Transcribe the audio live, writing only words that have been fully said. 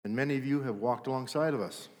And many of you have walked alongside of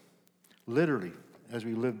us, literally, as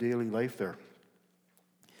we live daily life there.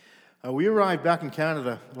 We arrived back in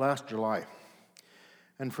Canada last July.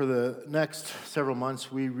 And for the next several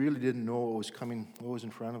months, we really didn't know what was coming, what was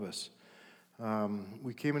in front of us.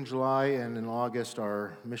 We came in July, and in August,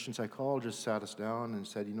 our mission psychologist sat us down and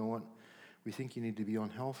said, you know what, we think you need to be on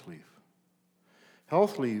health leave.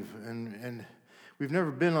 Health leave, and we've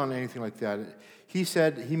never been on anything like that. He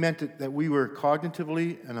said he meant it, that we were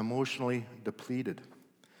cognitively and emotionally depleted.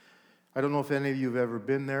 I don't know if any of you have ever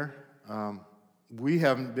been there. We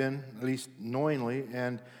haven't been, at least knowingly,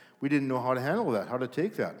 and we didn't know how to handle that, how to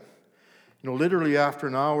take that. You know, literally after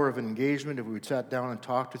an hour of engagement, if we would sat down and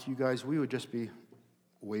talked with you guys, we would just be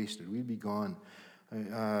wasted. We'd be gone.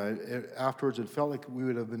 Afterwards, it felt like we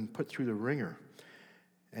would have been put through the ringer.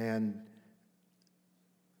 And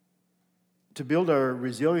to build our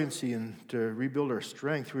resiliency and to rebuild our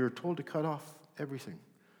strength, we were told to cut off everything.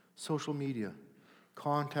 Social media,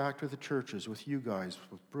 contact with the churches, with you guys,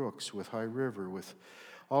 with Brooks, with High River, with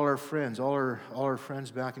all our friends, all our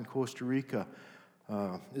friends back in Costa Rica.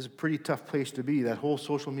 Is a pretty tough place to be. That whole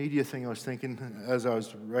social media thing, I was thinking as I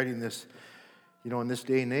was writing this, you know, in this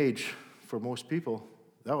day and age, for most people,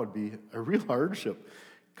 that would be a real hardship.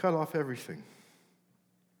 Cut off everything.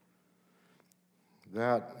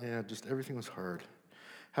 Just everything was hard.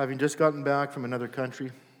 Having just gotten back from another country,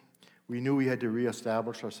 we knew we had to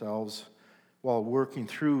reestablish ourselves while working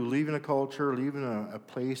through leaving a culture, leaving a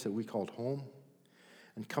place that we called home,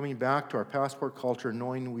 and coming back to our passport culture,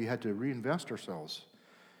 knowing we had to reinvest ourselves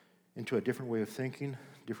into a different way of thinking,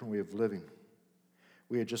 different way of living.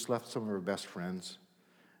 We had just left some of our best friends,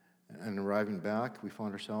 and arriving back, we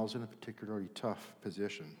found ourselves in a particularly tough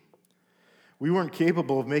position. We weren't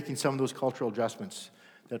capable of making some of those cultural adjustments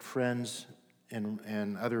that friends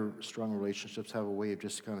and other strong relationships have a way of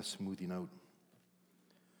just kind of smoothing out.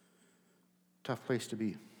 Tough place to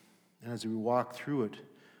be. And as we walked through it,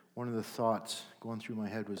 one of the thoughts going through my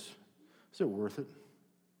head was, is it worth it?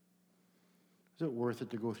 Is it worth it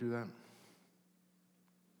to go through that?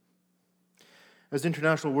 As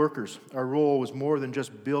international workers, our role was more than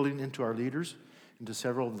just building into our leaders, into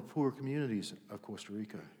several of the poor communities of Costa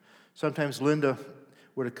Rica. Sometimes Linda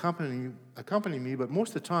would accompany me, but most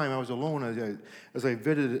of the time I was alone as I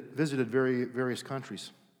visited various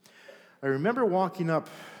countries. I remember walking up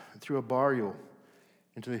through a barrio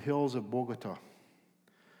into the hills of Bogota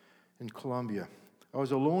in Colombia. I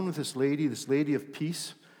was alone with this lady of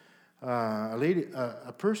peace.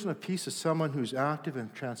 A person of peace is someone who's active in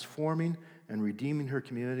transforming and redeeming her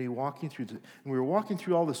community, and we were walking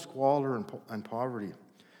through all the squalor and poverty.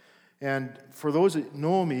 And for those that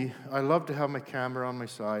know me, I love to have my camera on my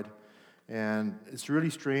side, and it's really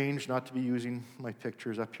strange not to be using my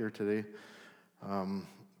pictures up here today.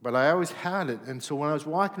 But I always had it, and so when I was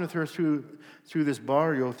walking with her through this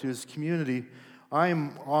barrio, through this community,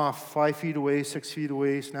 I'm off 5 feet away, 6 feet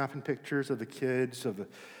away, snapping pictures of the kids, of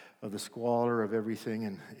the squalor, of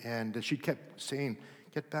everything, and she kept saying,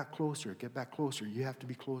 get back closer, you have to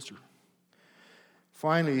be closer.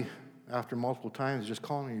 Finally, after multiple times just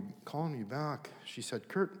calling me back, she said,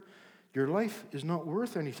 Kurt, your life is not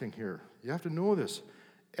worth anything here. You have to know this.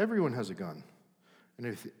 Everyone has a gun. And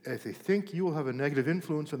if they think you will have a negative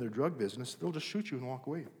influence on their drug business, they'll just shoot you and walk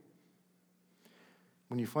away.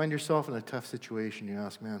 When you find yourself in a tough situation, you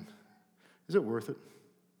ask, man, is it worth it?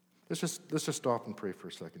 Let's just stop and pray for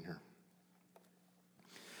a second here.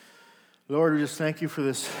 Lord, we just thank you for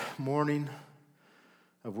this morning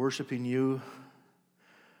of worshiping you.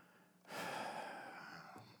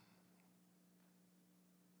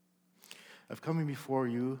 Of coming before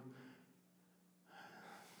you,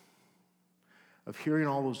 of hearing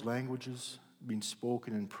all those languages being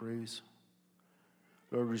spoken in praise.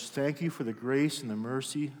 Lord, we just thank you for the grace and the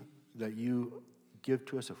mercy that you give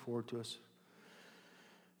to us, afford to us.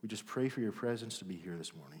 We just pray for your presence to be here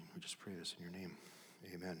this morning. We just pray this in your name.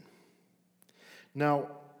 Amen. Now,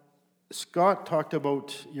 Scott talked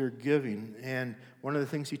about your giving, and one of the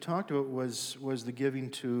things he talked about was the giving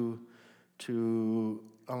to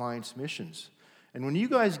Alliance Missions. And when you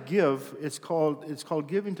guys give, it's called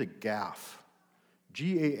giving to GAF.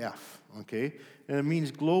 G-A-F, okay? And it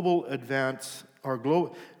means Global Advance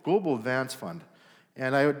Fund.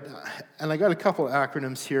 And I got a couple of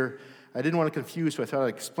acronyms here. I didn't want to confuse, so I thought I'd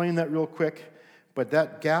explain that real quick. But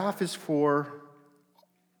that GAF is for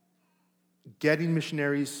getting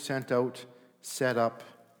missionaries sent out, set up,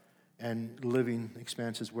 and living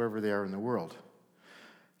expenses wherever they are in the world.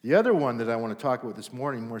 The other one that I want to talk about this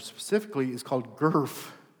morning, more specifically, is called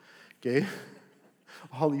GERF, okay?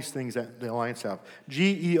 All these things that the Alliance have.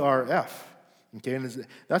 GERF, okay? And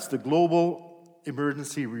that's the Global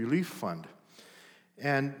Emergency Relief Fund.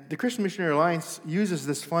 And the Christian Missionary Alliance uses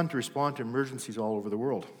this fund to respond to emergencies all over the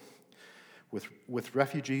world with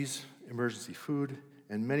refugees, emergency food,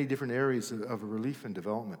 and many different areas of relief and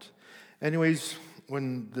development. Anyways,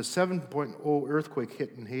 when the 7.0 earthquake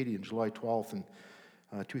hit in Haiti on July 12th in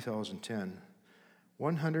 2010,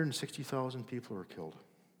 160,000 people were killed,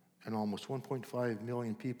 and almost 1.5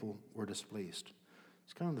 million people were displaced.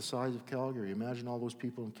 It's kind of the size of Calgary. Imagine all those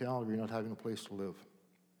people in Calgary not having a place to live.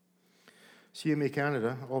 CMA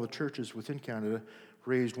Canada, all the churches within Canada,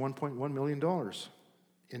 raised $1.1 million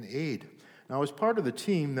in aid. Now, I was part of the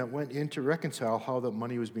team that went in to reconcile how that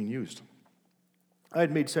money was being used. I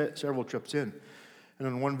had made several trips in, and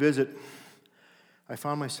on one visit, I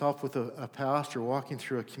found myself with a pastor walking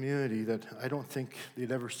through a community that I don't think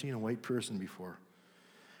they'd ever seen a white person before.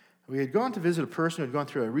 We had gone to visit a person who had gone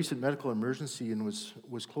through a recent medical emergency and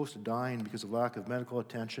was close to dying because of lack of medical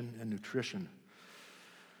attention and nutrition.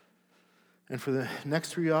 And for the next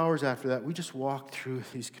 3 hours after that, we just walked through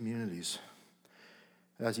these communities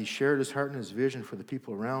as he shared his heart and his vision for the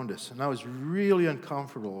people around us. And I was really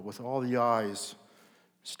uncomfortable with all the eyes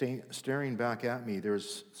staring back at me. There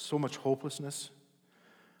was so much hopelessness.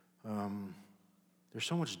 There's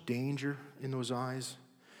so much danger in those eyes.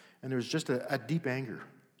 And there was just a deep anger.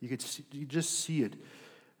 You just see it.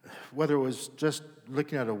 Whether it was just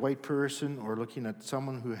looking at a white person or looking at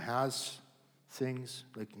someone who has things,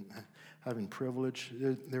 like having privilege,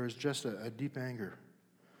 there was just a deep anger.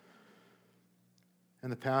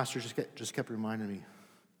 And the pastor just kept reminding me,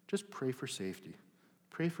 just pray for safety.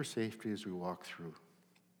 Pray for safety as we walk through.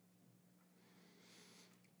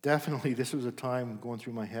 Definitely, this was a time going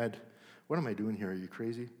through my head. What am I doing here? Are you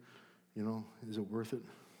crazy? Is it worth it?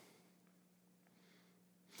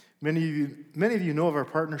 Many of you know of our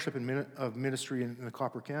partnership of ministry in the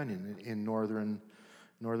Copper Canyon in northern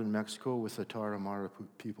Mexico with the Tarahumara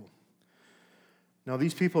people. Now,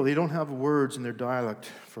 these people, they don't have words in their dialect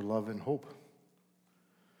for love and hope,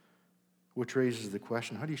 which raises the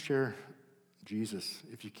question, how do you share Jesus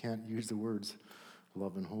if you can't use the words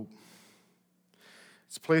love and hope?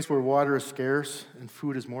 It's a place where water is scarce and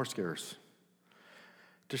food is more scarce.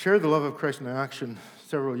 To share the love of Christ in action,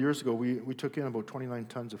 several years ago, we took in about 29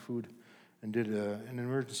 tons of food and did an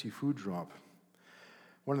emergency food drop.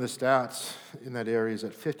 One of the stats in that area is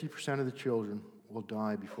that 50% of the children will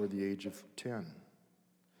die before the age of 10.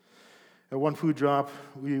 At one food drop,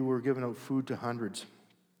 we were giving out food to hundreds.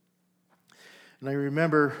 And I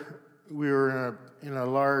remember we were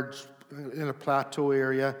in a plateau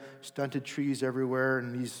area, stunted trees everywhere,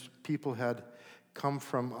 and these people had come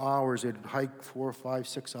from hours. They'd hike 4, 5,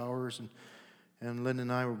 6 hours, and Lynn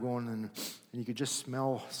and I were going, and you could just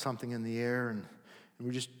smell something in the air, and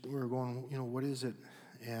we were going, what is it?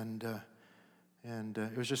 And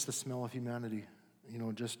it was just the smell of humanity,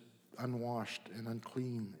 just unwashed and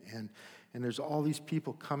unclean, and there's all these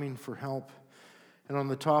people coming for help. And on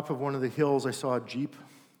the top of one of the hills, I saw a Jeep,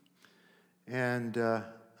 and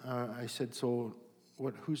I said, so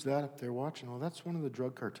who's that up there watching? Well, that's one of the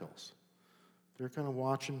drug cartels. They're kind of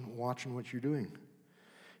watching what you're doing.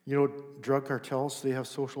 Drug cartels, they have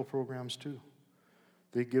social programs too.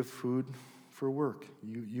 They give food for work.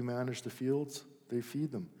 You manage the fields, they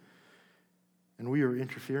feed them. And we are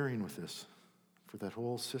interfering with this for that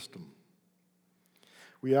whole system.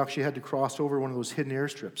 We actually had to cross over one of those hidden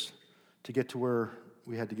airstrips to get to where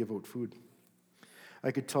we had to give out food. I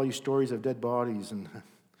could tell you stories of dead bodies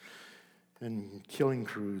and killing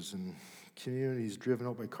crews and communities driven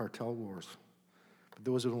out by cartel wars. But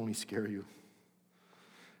those would only scare you.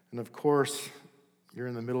 And of course, you're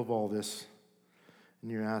in the middle of all this,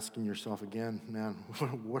 and you're asking yourself again, man,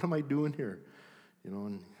 what am I doing here?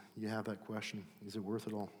 And you have that question, is it worth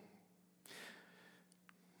it all?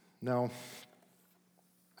 Now,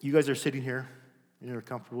 you guys are sitting here in your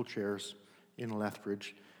comfortable chairs in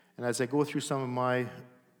Lethbridge, and as I go through some of my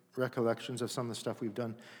recollections of some of the stuff we've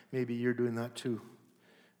done, maybe you're doing that too.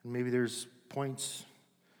 And maybe there's points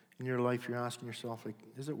in your life you're asking yourself, like,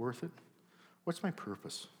 is it worth it? What's my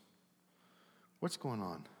purpose? What's going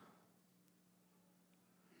on?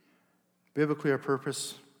 Biblically, our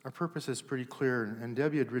purpose is pretty clear, and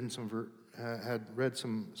Debbie had read some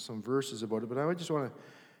verses about it, but I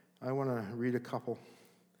want to read a couple.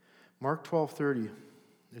 Mark 12:30,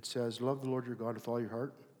 it says, love the Lord your God with all your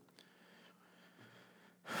heart,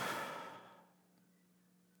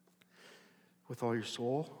 with all your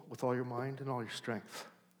soul, with all your mind, and all your strength.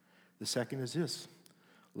 The second is this,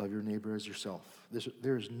 love your neighbor as yourself.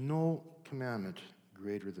 There is no commandment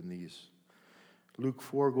greater than these. Luke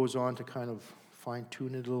 4 goes on to kind of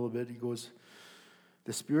fine-tune it a little bit. He goes,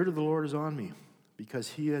 the Spirit of the Lord is on me because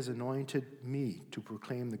he has anointed me to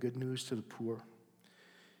proclaim the good news to the poor.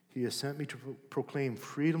 He has sent me to proclaim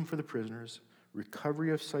freedom for the prisoners,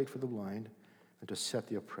 recovery of sight for the blind, and to set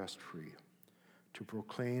the oppressed free, to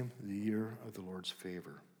proclaim the year of the Lord's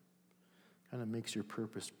favor. Kind of makes your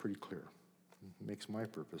purpose pretty clear. It makes my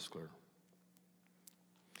purpose clear.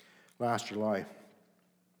 Last July,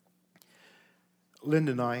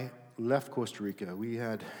 Linda and I left Costa Rica. We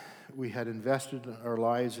had invested our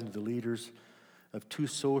lives into the leaders of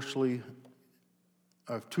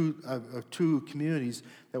two communities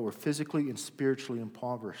that were physically and spiritually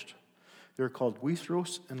impoverished. They're called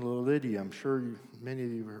Huitros and Lalidia. I'm sure many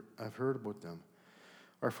of you have heard about them.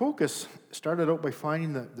 Our focus started out by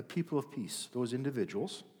finding the people of peace, those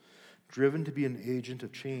individuals driven to be an agent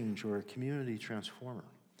of change or a community transformer.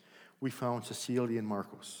 We found Cecilia and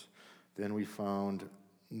Marcos. Then we found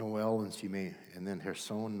Noel and Sime, and then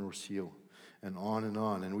Gerson and Rocio, and on.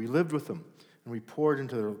 And we lived with them, and we poured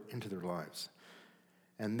into their lives.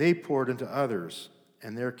 And they poured into others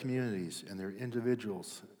and their communities and their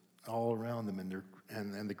individuals all around them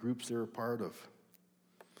and the groups they're a part of.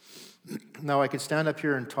 Now, I could stand up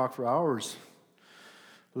here and talk for hours.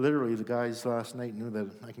 Literally, the guys last night knew that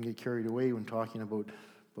I can get carried away when talking about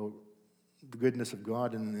the goodness of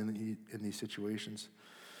God in these situations.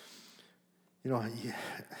 You know,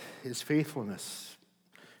 his faithfulness,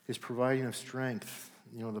 his providing of strength,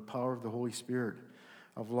 you know, the power of the Holy Spirit,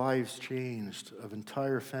 of lives changed, of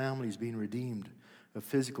entire families being redeemed, of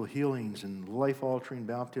physical healings and life-altering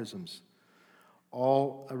baptisms,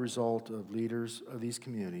 all a result of leaders of these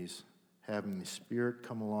communities having the Spirit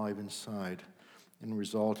come alive inside and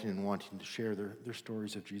resulting in wanting to share their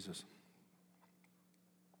stories of Jesus.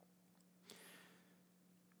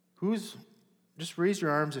 Just raise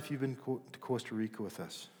your arms if you've been to Costa Rica with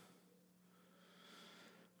us.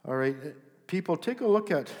 All right, people, take a look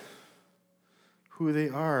at who they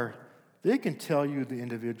are. They can tell you the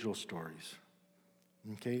individual stories.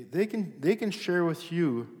 Okay, they can share with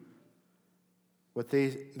you what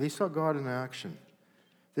they saw God in action.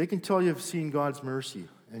 They can tell you of seeing God's mercy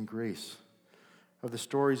and grace, of the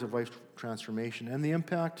stories of life transformation and the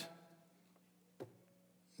impact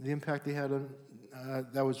they had on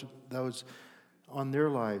that was on their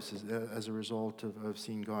lives as a result of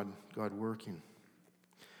seeing God working.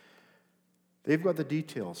 They've got the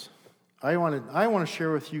details. I want to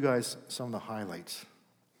share with you guys some of the highlights.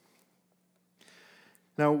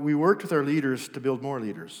 Now, we worked with our leaders to build more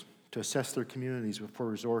leaders, to assess their communities for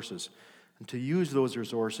resources, and to use those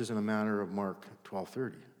resources in a manner of Mark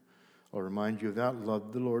 12:30. I'll remind you of that.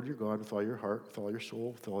 Love the Lord your God with all your heart, with all your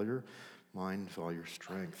soul, with all your mind, with all your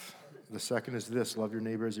strength. The second is this: love your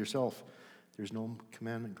neighbor as yourself. There's no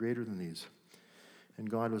commandment greater than these. And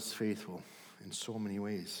God was faithful in so many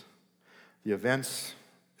ways. The events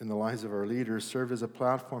in the lives of our leaders served as a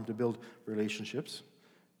platform to build relationships.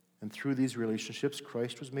 And through these relationships,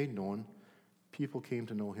 Christ was made known. People came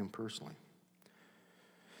to know him personally.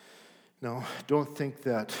 Now, don't think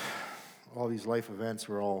that all these life events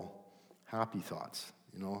were all happy thoughts,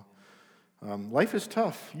 you know. Life is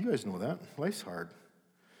tough. You guys know that. Life's hard.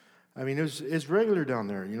 I mean, it's regular down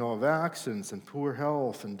there, you know, of accidents and poor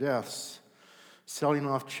health and deaths, selling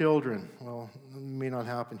off children. Well, it may not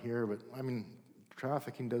happen here, but, I mean,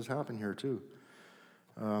 trafficking does happen here too.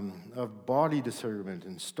 Of body disfigurement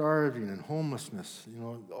and starving and homelessness, you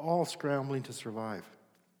know, all scrambling to survive.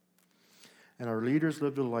 And our leaders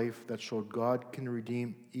lived a life that showed God can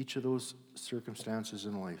redeem each of those circumstances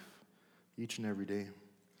in life, each and every day.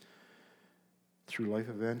 Through life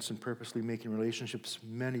events and purposely making relationships,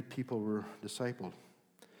 many people were discipled.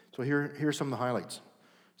 So here's some of the highlights.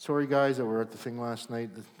 Sorry, guys, that were at the thing last night.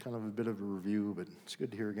 Kind of a bit of a review, but it's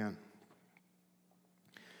good to hear again.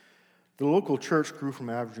 The local church grew from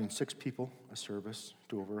averaging 6 people a service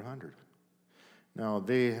to over 100. Now,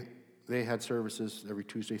 they had services every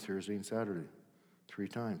Tuesday, Thursday, and Saturday, 3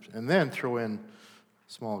 times. And then throw in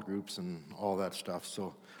small groups and all that stuff.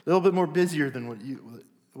 So a little bit more busier than what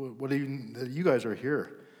you guys are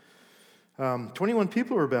here. 21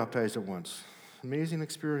 people were baptized at once. Amazing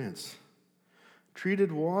experience.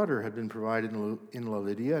 Treated water had been provided in La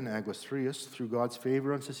Lidia and Aguas Frias through God's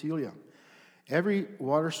favor on Cecilia. Every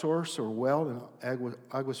water source or well in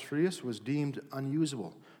Aguas Frias was deemed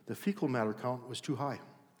unusable. The fecal matter count was too high.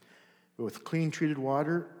 But with clean treated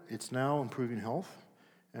water, it's now improving health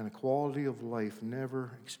and a quality of life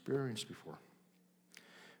never experienced before.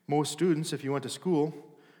 Most students, if you went to school,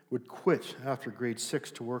 would quit after grade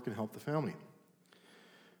 6 to work and help the family.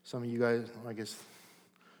 Some of you guys, I guess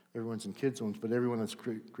everyone's in kids' zones, but everyone that's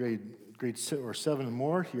grade 6 or 7 and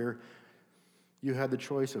more here, you had the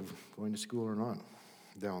choice of going to school or not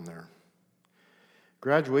down there.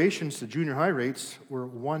 Graduations to junior high rates were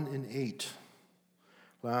 1 in 8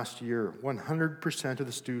 last year. 100% of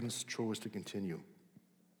the students chose to continue.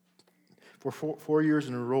 For 4 years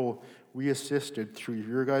in a row, we assisted, through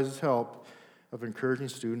your guys' help, of encouraging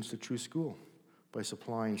students to choose school by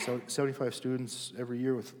supplying 75 students every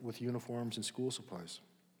year with uniforms and school supplies.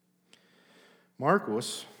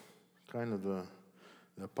 Marcos, kind of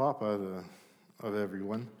the papa of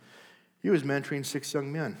everyone, he was mentoring 6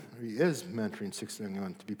 young men. He is mentoring 6 young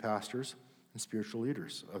men to be pastors and spiritual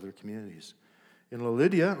leaders of their communities. In La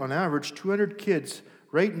Lydia, on average, 200 kids,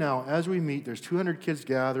 right now, as we meet, there's 200 kids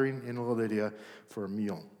gathering in La Lydia for a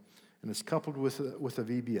meal. And it's coupled with a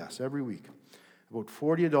VBS every week. About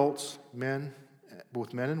 40 adults, men,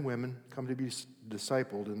 both men and women, come to be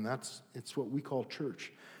discipled, and it's what we call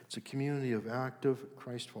church. It's a community of active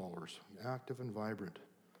Christ followers, active and vibrant.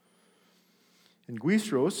 In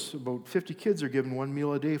Guistros, about 50 kids are given 1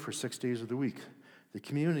 meal a day for 6 days of the week. The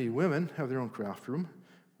community women have their own craft room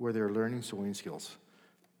where they're learning sewing skills.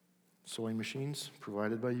 Sewing machines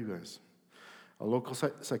provided by you guys. A local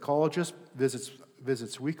psychologist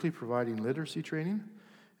visits weekly, providing literacy training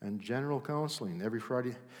and general counseling every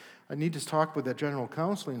Friday. I need to talk about that general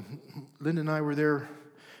counseling. Linda and I were there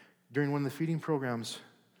during one of the feeding programs,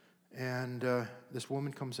 and this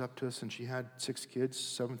woman comes up to us, and she had 6 kids,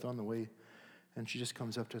 7th on the way, and she just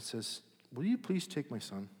comes up to us and says, "Will you please take my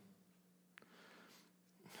son?"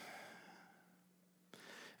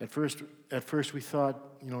 At first we thought,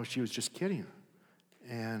 she was just kidding,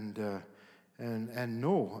 and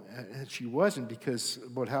no, and she wasn't, because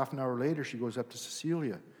about half an hour later she goes up to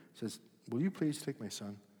Cecilia, says, "Will you please take my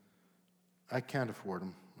son? I can't afford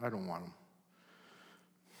him. I don't want him."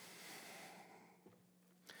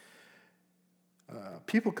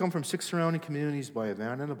 People come from 6 surrounding communities by a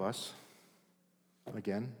van and a bus.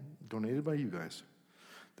 Again, donated by you guys.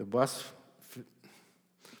 The bus,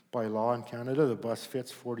 by law in Canada, the bus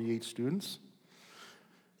fits 48 students.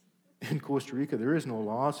 In Costa Rica, there is no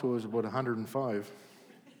law, so it was about 105.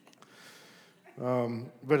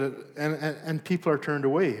 But people are turned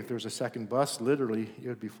away. If there's a second bus, literally, it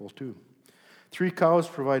would be full too. 3 cows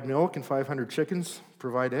provide milk, and 500 chickens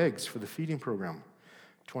provide eggs for the feeding program.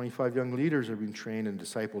 25 young leaders are being trained and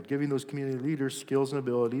discipled, giving those community leaders skills and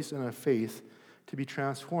abilities and a faith to be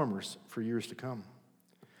transformers for years to come.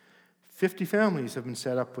 50 families have been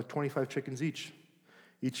set up with 25 chickens each.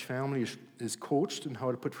 Each family is coached in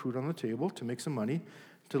how to put food on the table, to make some money,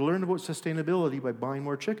 to learn about sustainability by buying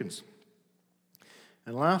more chickens.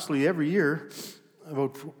 And lastly, every year,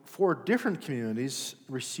 about 4 different communities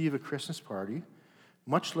receive a Christmas party,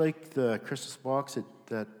 much like the Christmas box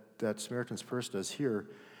that Samaritan's Purse does here,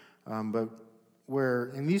 but where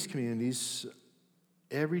in these communities,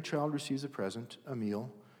 every child receives a present, a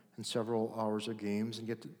meal, and several hours of games, and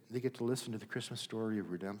they get to listen to the Christmas story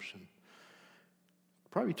of redemption.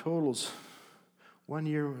 Probably totals, one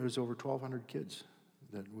year it was over 1,200 kids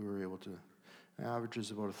that we were able to, average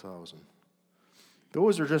is about 1,000.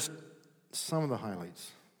 Those are just some of the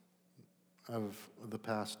highlights of the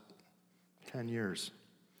past 10 years.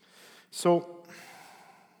 So,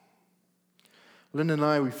 Linda and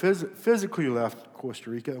I, we physically left Costa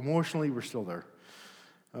Rica. Emotionally, we're still there.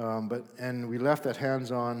 And we left that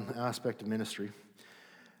hands-on aspect of ministry.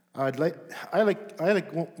 I like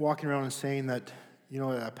walking around and saying that,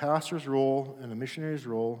 a pastor's role and a missionary's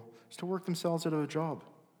role is to work themselves out of a job.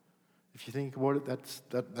 If you think about it,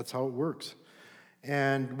 that's how it works.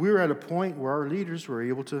 And we were at a point where our leaders were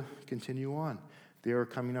able to continue on. They were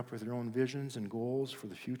coming up with their own visions and goals for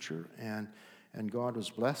the future, and God was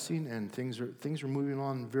blessing, and things are moving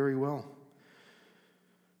on very well.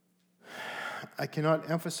 I cannot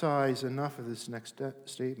emphasize enough of this next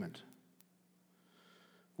statement.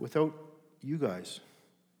 Without you guys,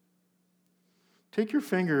 take your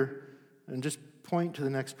finger and just point to the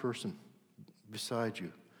next person beside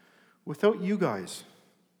you. Without you guys,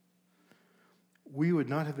 we would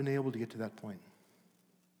not have been able to get to that point.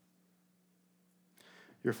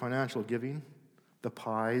 Your financial giving, the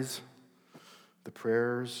pies, the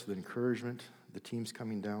prayers, the encouragement, the teams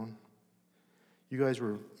coming down. You guys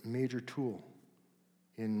were a major tool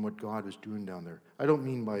in what God was doing down there. I don't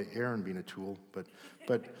mean by Aaron being a tool, but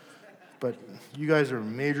you guys are a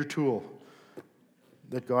major tool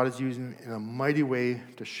that God is using in a mighty way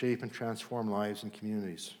to shape and transform lives and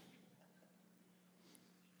communities.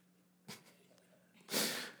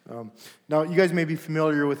 Now, you guys may be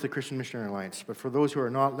familiar with the Christian Missionary Alliance, but for those who are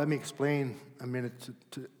not, let me take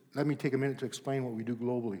a minute to explain what we do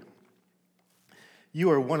globally.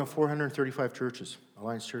 You are one of 435 churches,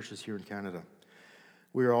 Alliance churches here in Canada.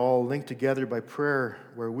 We are all linked together by prayer,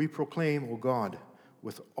 where we proclaim, "O God,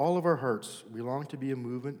 with all of our hearts, we long to be a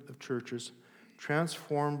movement of churches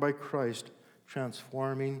transformed by Christ,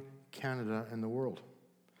 transforming Canada and the world.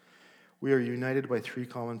 We are united by three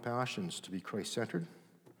common passions: to be Christ-centered,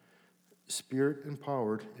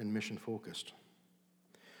 Spirit-empowered, and mission-focused.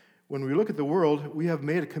 When we look at the world, we have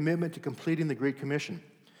made a commitment to completing the Great Commission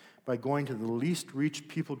by going to the least reached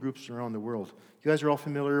people groups around the world. You guys are all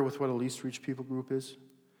familiar with what a least reached people group is?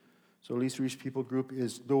 So a least reached people group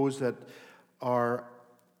is those that are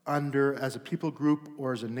under, as a people group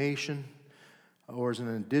or as a nation or as an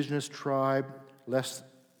indigenous tribe,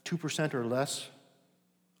 2% or less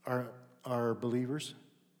are believers.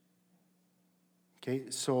 Okay,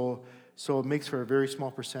 so it makes for a very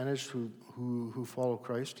small percentage who follow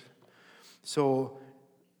Christ. So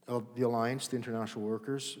the Alliance, the international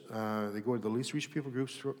workers, they go to the least reached people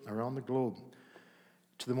groups around the globe,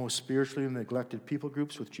 to the most spiritually neglected people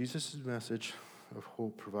groups with Jesus' message of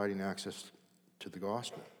hope, providing access to the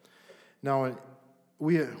gospel. Now,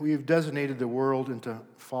 we have designated the world into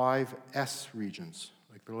 5 S regions,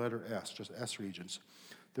 like the letter S, just S regions.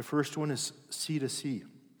 The first one is sea to sea,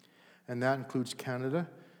 and that includes Canada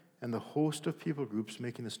and the host of people groups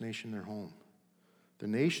making this nation their home. The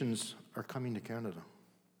nations are coming to Canada.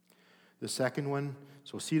 The second one,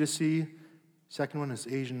 so sea to sea, second one is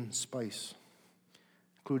Asian spice.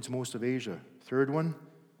 Includes most of Asia. Third one,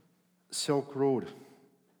 Silk Road,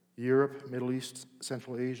 Europe, Middle East,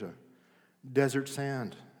 Central Asia. Desert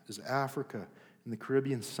sand is Africa and the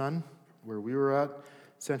Caribbean sun, where we were at,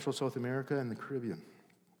 Central South America and the Caribbean.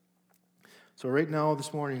 So right now,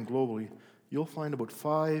 this morning, globally, you'll find about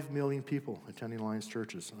 5 million people attending Alliance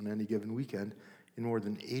churches on any given weekend in more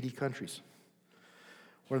than 80 countries.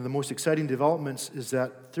 One of the most exciting developments is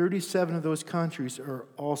that 37 of those countries are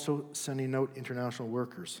also sending out international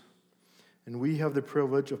workers. And we have the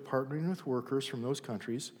privilege of partnering with workers from those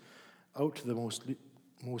countries out to the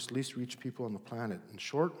most least reached people on the planet. In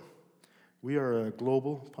short, we are a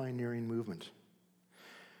global pioneering movement.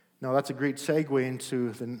 Now that's a great segue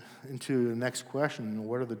into the next question.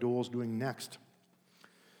 What are the Doles doing next?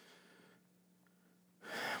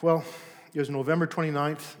 Well, it was November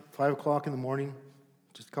 29th, 5 o'clock in the morning,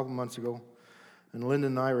 just a couple months ago, and Linda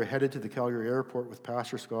and I were headed to the Calgary airport with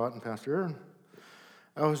Pastor Scott and Pastor Aaron.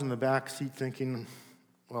 I was in the back seat thinking,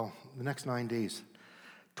 well, the next 9 days,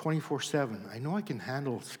 24/7. I know I can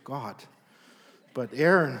handle Scott, but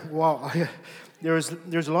Aaron, wow, there was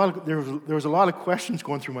a lot of questions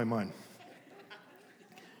going through my mind.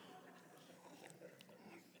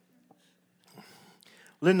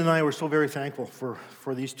 Linda and I were so very thankful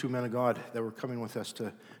for these two men of God that were coming with us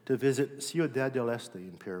to visit Ciudad del Este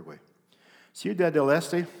in Paraguay. Ciudad del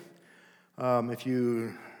Este, if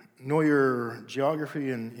you know your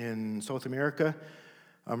geography in South America,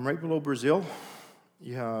 right below Brazil,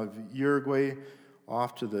 you have Uruguay.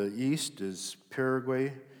 Off to the east is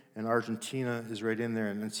Paraguay, and Argentina is right in there.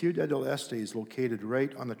 And then Ciudad del Este is located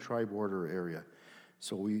right on the tri-border area.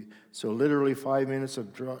 So literally 5 minutes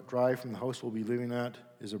of drive from the house we'll be living at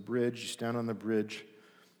is a bridge. You stand on the bridge.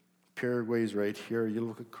 Paraguay is right here. You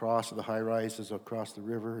look across the high rises, across the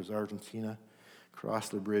river is Argentina. Across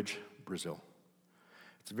the bridge, Brazil.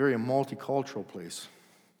 It's a very multicultural place.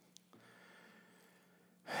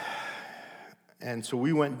 And so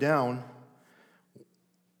we went down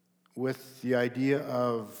with the idea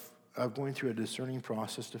of going through a discerning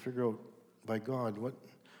process to figure out, by God,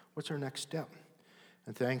 what's our next step?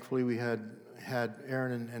 And thankfully, we had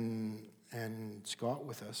Aaron and Scott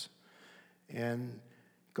with us. And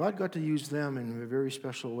God got to use them in a very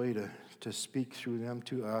special way to speak through them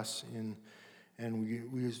to us. And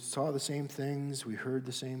we saw the same things, we heard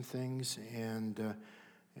the same things. And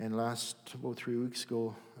last, about 3 weeks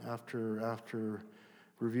ago, after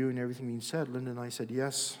reviewing everything being said, Linda and I said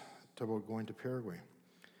yes to about going to Paraguay.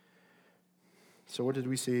 So what did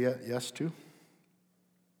we say yes to?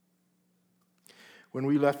 When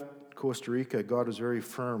we left Costa Rica, God was very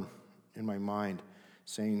firm in my mind,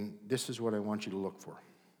 saying, this is what I want you to look for.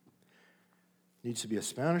 It needs to be a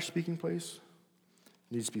Spanish-speaking place.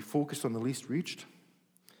 It needs to be focused on the least reached.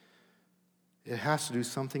 It has to do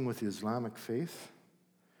something with the Islamic faith.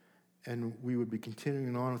 And we would be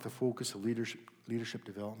continuing on with the focus of leadership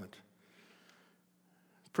development.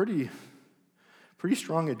 Pretty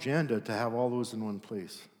strong agenda to have all those in one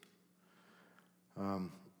place.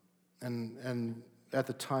 And at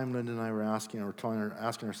the time, Linda and I were asking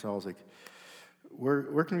ourselves, like,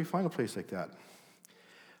 where can we find a place like that?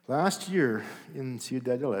 Last year in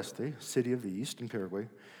Ciudad del Este, city of the East in Paraguay,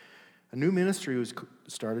 a new ministry was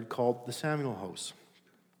started called the Samuel House.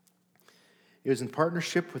 It was in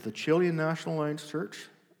partnership with the Chilean National Alliance Church,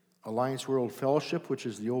 Alliance World Fellowship, which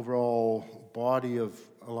is the overall body of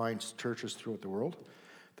Alliance churches throughout the world,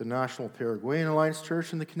 the National Paraguayan Alliance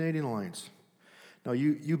Church, and the Canadian Alliance. Now,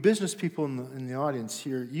 you business people in the audience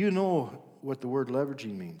here, you know what the word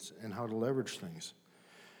leveraging means and how to leverage things.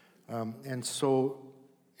 And so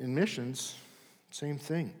in missions, same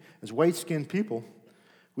thing. As white-skinned people,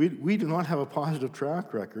 we do not have a positive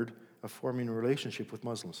track record of forming a relationship with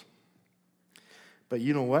Muslims. But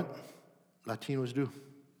you know what? Latinos do.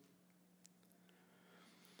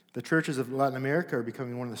 The churches of Latin America are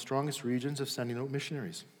becoming one of the strongest regions of sending out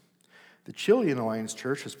missionaries. The Chilean Alliance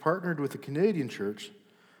Church has partnered with the Canadian Church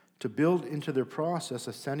to build into their process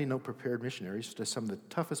of sending out prepared missionaries to some of the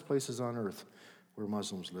toughest places on earth where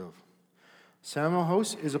Muslims live. Samuel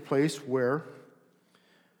House is a place where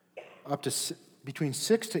up to between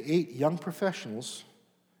 6 to 8 young professionals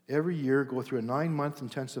every year go through a 9-month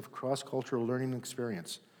intensive cross-cultural learning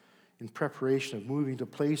experience in preparation of moving to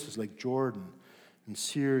places like Jordan and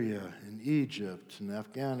Syria and Egypt and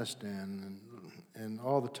Afghanistan and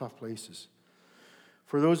all the tough places.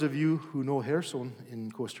 For those of you who know Gerson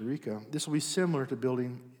in Costa Rica, this will be similar to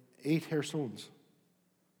building 8 Gersons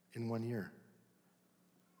in 1 year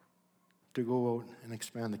to go out and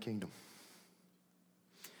expand the kingdom.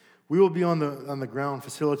 We will be on the ground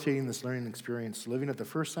facilitating this learning experience, living at the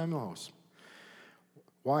First Samuel House.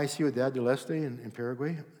 YCO del Este in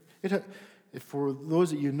Paraguay. For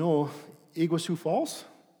those that you know, Iguazu Falls,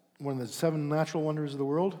 one of the 7 natural wonders of the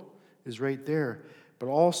world, is right there, but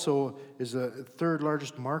also is the 3rd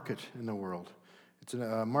largest market in the world. It's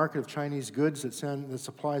a market of Chinese goods that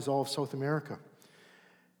supplies all of South America.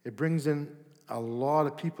 It brings in a lot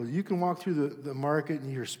of people. You can walk through the market and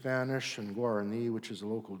hear Spanish and Guarani, which is a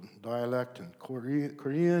local dialect, and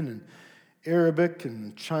Korean and Arabic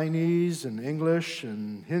and Chinese and English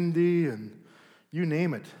and Hindi and you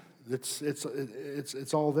name it.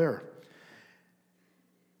 It's all there.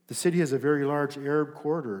 The city has a very large Arab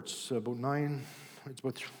corridor. It's about 9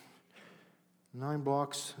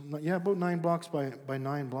 blocks. Yeah, about 9 blocks by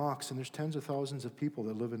 9 blocks, and there's tens of thousands of people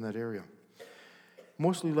that live in that area.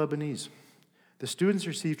 Mostly Lebanese. The students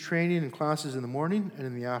receive training and classes in the morning, and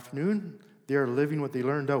in the afternoon, they are living what they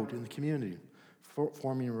learned out in the community,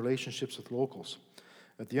 forming relationships with locals.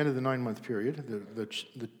 At the end of the 9-month period, the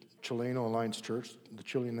Chileno Alliance Church, the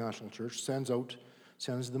Chilean National Church, sends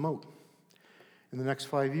them out. In the next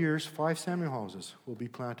 5 years, 5 Samuel houses will be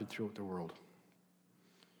planted throughout the world.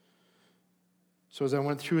 So as I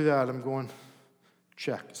went through that, I'm going,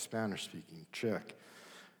 check, Spanish speaking, check.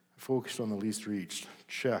 Focused on the least reached,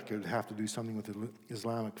 check. It would have to do something with the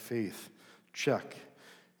Islamic faith, check.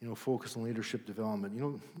 Focus on leadership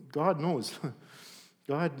development. God knows.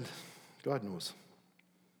 God knows.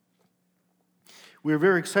 We're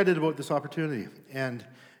very excited about this opportunity, and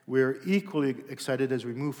we're equally excited as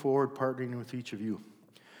we move forward partnering with each of you.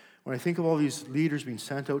 When I think of all these leaders being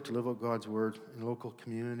sent out to live out God's word in local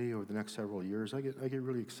community over the next several years, I get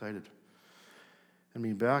really excited. And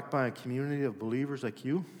being backed by a community of believers like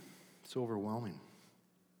you, it's overwhelming.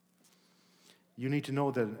 You need to know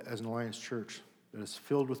that as an Alliance Church that is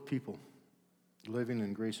filled with people living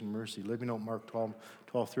in grace and mercy, living out Mark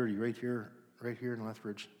 12:30 right here in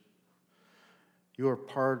Lethbridge. You are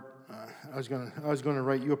part. I was going to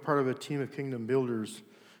write. You are part of a team of kingdom builders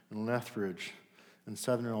in Lethbridge, and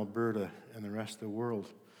southern Alberta, and the rest of the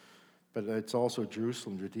world. But it's also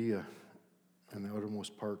Jerusalem, Judea, and the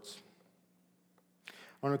outermost parts.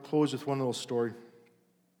 I want to close with one little story.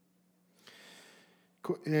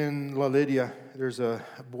 In La Lydia, there's a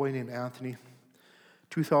boy named Anthony.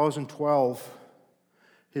 2012,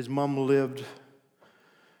 his mom lived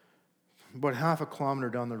about half a kilometer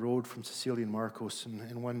down the road from Cecilia and Marcos.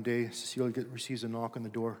 And one day, Cecilia receives a knock on the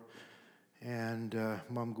door. And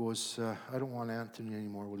Mom goes, I don't want Anthony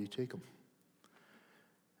anymore. Will you take him?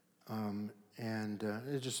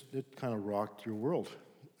 It kind of rocked your world.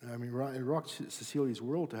 I mean, it rocked Cecilia's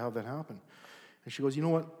world to have that happen. And she goes, you know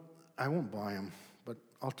what? I won't buy him, but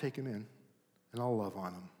I'll take him in, and I'll love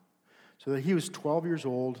on him. So that he was 12 years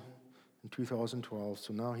old in 2012,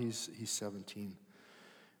 so now he's 17.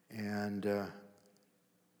 And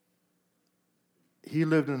he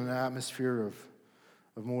lived in an atmosphere of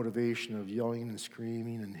motivation, of yelling and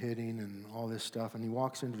screaming and hitting and all this stuff. And he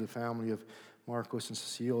walks into the family of Marcos and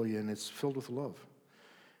Cecilia, and it's filled with love.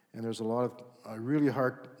 And there's a really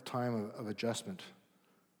hard time of adjustment.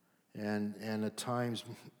 And at times,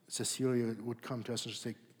 Cecilia would come to us and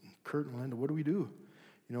say, Kurt and Linda, what do we do?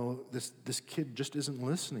 This kid just isn't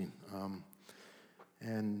listening.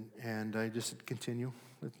 And I just said, continue.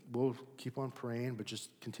 We'll keep on praying, but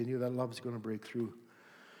just continue. That love is going to break through.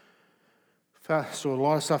 So a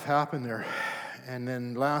lot of stuff happened there. and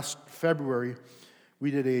then last February,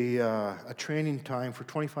 we did a training time for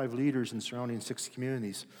 25 leaders in surrounding 6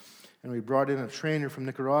 communities. And we brought in a trainer from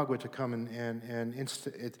Nicaragua to come and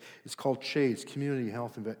it's called SHADES, Community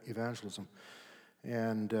Health Evangelism.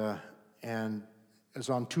 And it's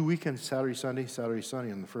on 2 weekends, Saturday, Sunday.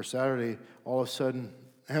 And the first Saturday, all of a sudden,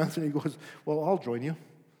 Anthony goes, well, I'll join you.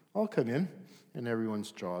 I'll come in. And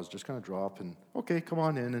everyone's jaws just kind of drop and, okay, come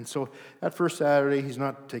on in. And so that first Saturday, he's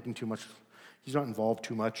not involved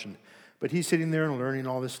too much. But he's sitting there and learning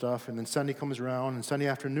all this stuff. And then Sunday comes around, and Sunday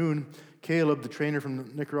afternoon, Caleb, the trainer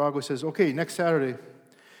from Nicaragua, says, okay, next Saturday,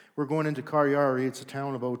 we're going into Caryari. It's a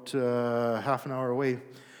town about half an hour away.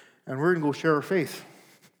 And we're going to go share our faith.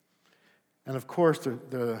 And of course,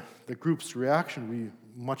 the group's reaction would be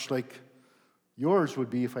much like yours would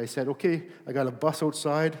be if I said, okay, I got a bus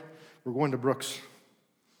outside. We're going to Brooks,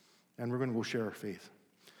 and we're going to go share our faith.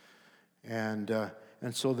 And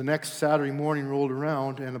so the next Saturday morning rolled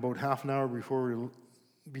around, and about half an hour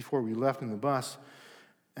before we left in the bus,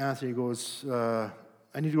 Anthony goes, I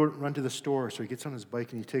need to go run to the store. So he gets on his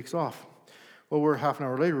bike, and he takes off. Well, we're half an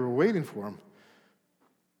hour later, we're waiting for him.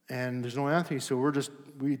 And there's no Anthony, so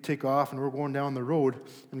we take off, and we're going down the road.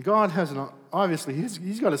 And God has obviously,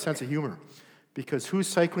 he's got a sense of humor. Because who's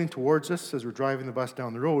cycling towards us as we're driving the bus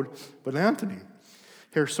down the road? But Anthony.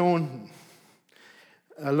 Gerson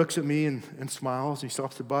looks at me and smiles. He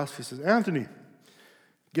stops the bus. He says, Anthony,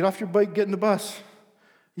 get off your bike, get in the bus.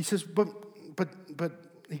 He says, but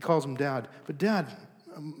he calls him Dad. But Dad,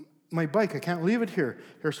 my bike, I can't leave it here.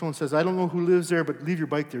 Gerson says, I don't know who lives there, but leave your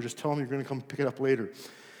bike there. Just tell him you're going to come pick it up later.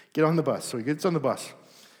 Get on the bus. So he gets on the bus.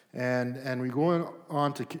 And we go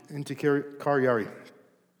on into Caryari.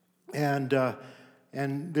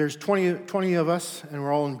 And there's 20 of us, and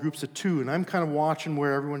we're all in groups of 2, and I'm kind of watching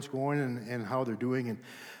where everyone's going and how they're doing, and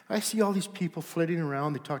I see all these people flitting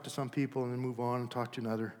around. They talk to some people and then move on and talk to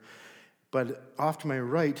another. But off to my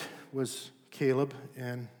right was Caleb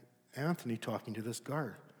and Anthony talking to this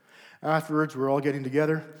guard. Afterwards, we're all getting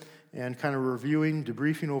together and kind of reviewing,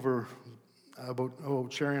 debriefing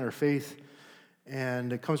about sharing our faith,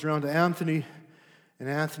 and it comes around to Anthony. And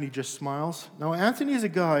Anthony just smiles. Now, Anthony is a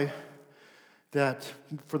guy that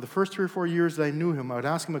for the first 3 or 4 years that I knew him, I would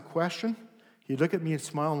ask him a question. He'd look at me and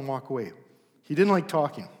smile and walk away. He didn't like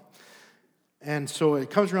talking. And so it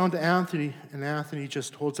comes around to Anthony, and Anthony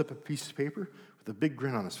just holds up a piece of paper with a big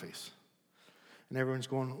grin on his face. And everyone's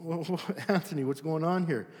going, well, Anthony, what's going on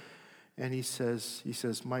here? And he says,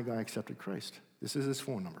 my guy accepted Christ. This is his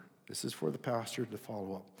phone number. This is for the pastor to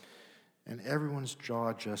follow up. And everyone's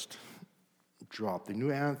jaw just dropped. They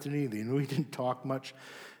knew Anthony. They knew he didn't talk much.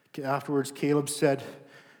 Afterwards, Caleb said,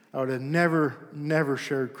 I would have never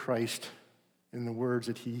shared Christ in the words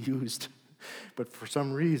that he used. But for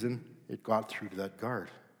some reason, it got through to that guard.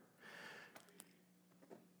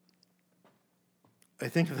 I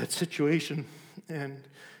think of that situation, and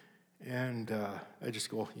I just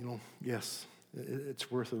go, yes,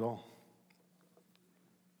 it's worth it all.